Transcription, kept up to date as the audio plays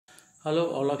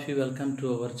Hello all of you, welcome to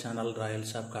our channel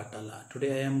Royals of Katala.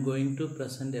 Today I am going to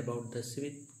present about the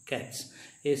civet cats.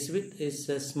 A civet is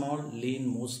a small,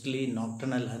 lean, mostly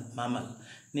nocturnal mammal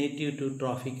native to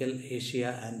tropical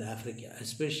Asia and Africa,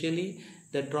 especially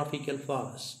the tropical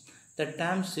forests. The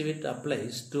term civet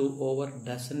applies to over a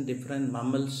dozen different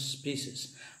mammal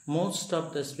species. Most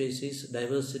of the species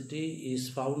diversity is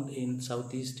found in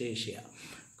Southeast Asia,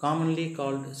 commonly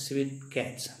called civet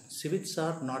cats. Civets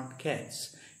are not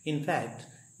cats. In fact,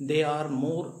 they are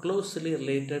more closely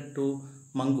related to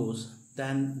mongoose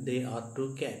than they are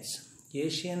to cats.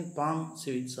 Asian palm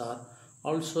civets are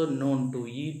also known to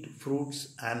eat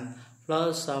fruits and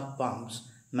flowers of palms,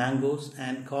 mangoes,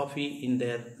 and coffee in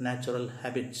their natural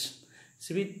habitats.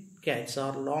 Civet cats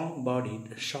are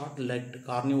long-bodied, short-legged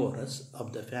carnivores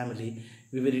of the family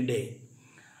Viveridae.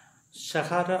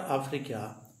 Sahara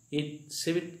Africa,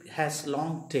 civet has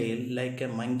long tail like a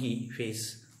monkey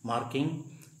face, marking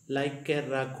like a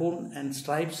raccoon and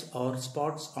stripes or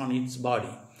spots on its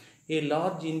body. A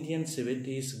large Indian civet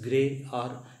is grey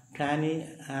or tawny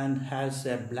and has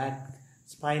a black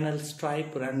spinal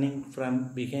stripe running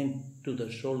from behind to the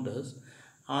shoulders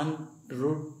and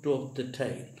root of the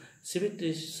tail. Civet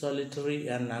is solitary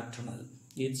and nocturnal.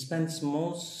 It spends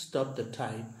most of the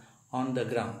time on the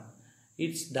ground.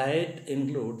 Its diet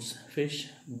includes fish,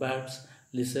 birds,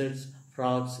 lizards,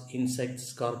 frogs, insects,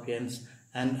 scorpions,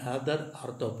 and other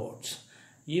arthropods.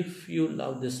 If you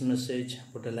love this message,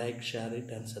 put a like, share it,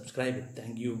 and subscribe it.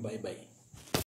 Thank you. Bye bye.